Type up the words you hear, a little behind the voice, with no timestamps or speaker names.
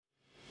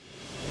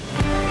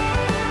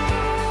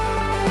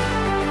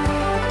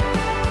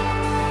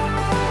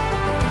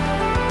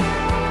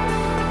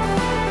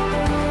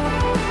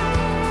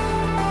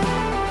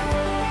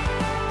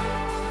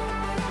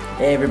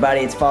Hey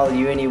everybody, it's Follow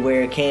You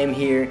Anywhere. Cam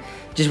here.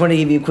 Just want to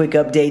give you a quick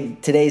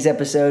update. Today's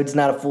episode is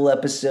not a full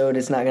episode.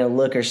 It's not going to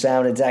look or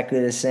sound exactly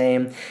the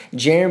same.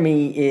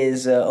 Jeremy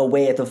is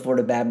away at the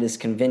Florida Baptist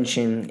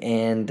Convention,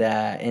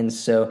 and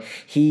so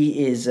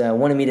he is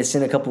wanting me to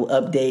send a couple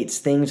updates.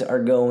 Things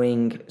are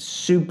going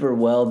super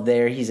well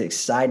there. He's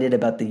excited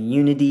about the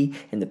unity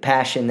and the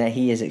passion that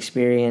he has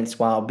experienced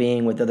while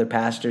being with other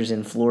pastors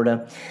in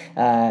Florida.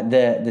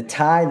 The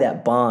tie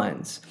that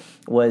bonds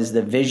was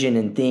the vision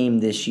and theme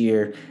this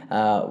year.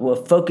 Will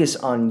focus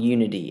on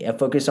unity, a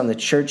focus on the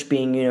church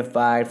being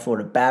unified,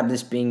 Florida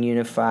Baptist being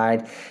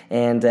unified,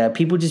 and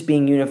people just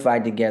being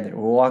unified together.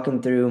 We're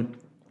walking through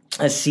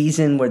a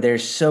season where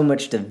there's so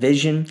much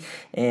division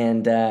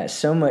and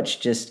so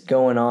much just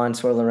going on,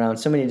 swirling around,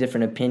 so many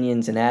different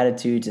opinions and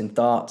attitudes and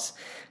thoughts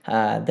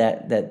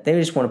that they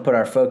just want to put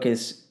our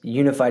focus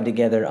unified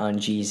together on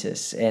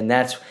Jesus. And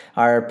that's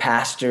our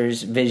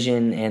pastor's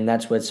vision, and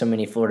that's what so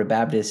many Florida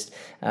Baptist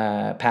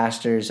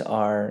pastors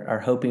are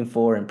hoping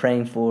for and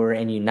praying for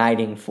and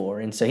uniting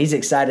for. And so he's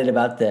excited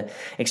about the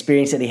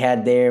experience that he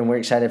had there, and we're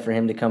excited for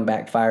him to come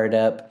back fired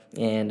up.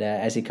 And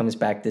as he comes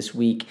back this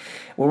week,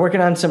 we're working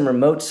on some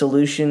remote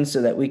solutions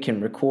so that we can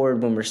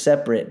record when we're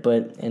separate.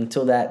 But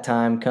until that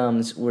time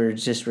comes, we're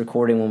just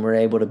recording when we're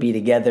able to be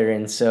together.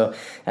 And so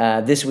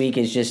this week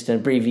is just an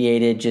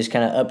abbreviated, just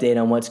kind of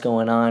update on what's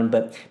going on.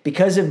 But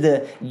because of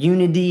the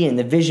unity and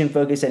the vision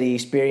focus that he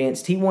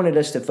experienced, he wanted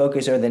us to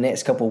focus over the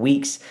next couple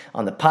weeks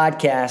on the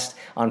podcast,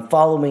 on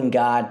following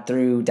God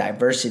through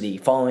diversity,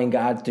 following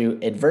God through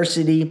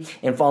adversity,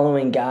 and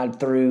following God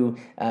through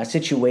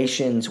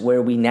situations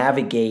where we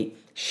navigate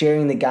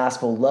sharing the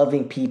gospel,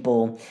 loving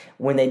people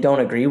when they don't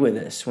agree with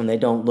us, when they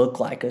don't look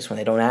like us, when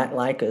they don't act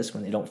like us,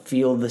 when they don't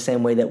feel the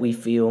same way that we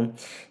feel.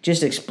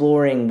 Just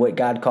exploring what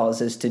God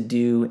calls us to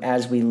do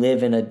as we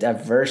live in a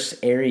diverse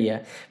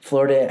area.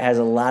 Florida has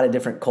a lot of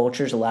different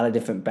cultures, a lot of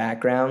different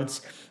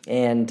backgrounds,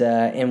 and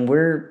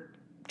we're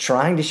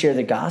trying to share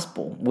the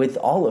gospel with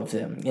all of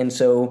them. And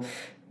so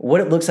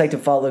what it looks like to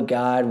follow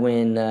God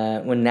when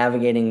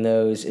navigating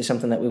those is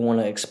something that we want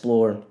to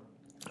explore.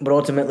 But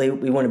ultimately,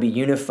 we want to be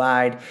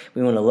unified,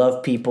 we want to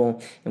love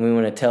people, and we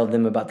want to tell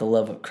them about the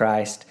love of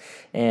Christ.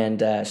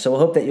 And so we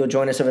hope that you'll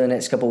join us over the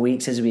next couple of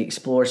weeks as we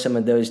explore some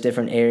of those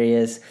different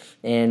areas,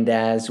 and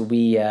as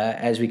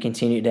we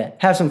continue to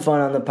have some fun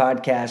on the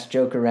podcast,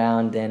 joke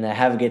around, and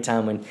have a good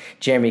time when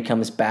Jeremy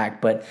comes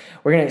back. But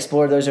we're going to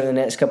explore those over the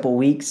next couple of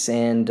weeks,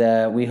 and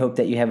we hope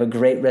that you have a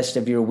great rest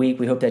of your week.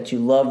 We hope that you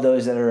love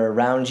those that are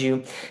around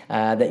you,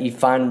 that you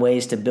find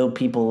ways to build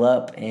people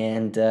up,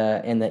 and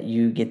that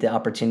you get the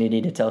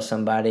opportunity to tell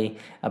somebody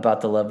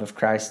about the love of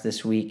Christ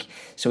this week.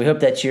 So we hope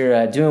that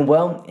you're doing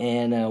well,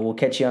 and we'll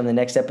catch you on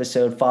the next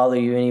episode. Follow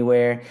You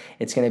Anywhere.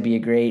 It's going to be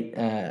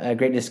a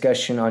great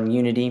discussion on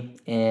unity,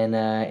 and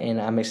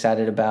I'm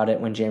excited about it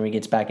when Jeremy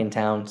gets back in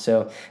town.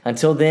 So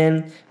until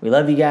then, we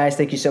love you guys.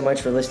 Thank you so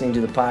much for listening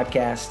to the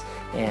podcast,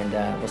 and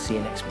we'll see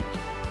you next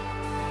week.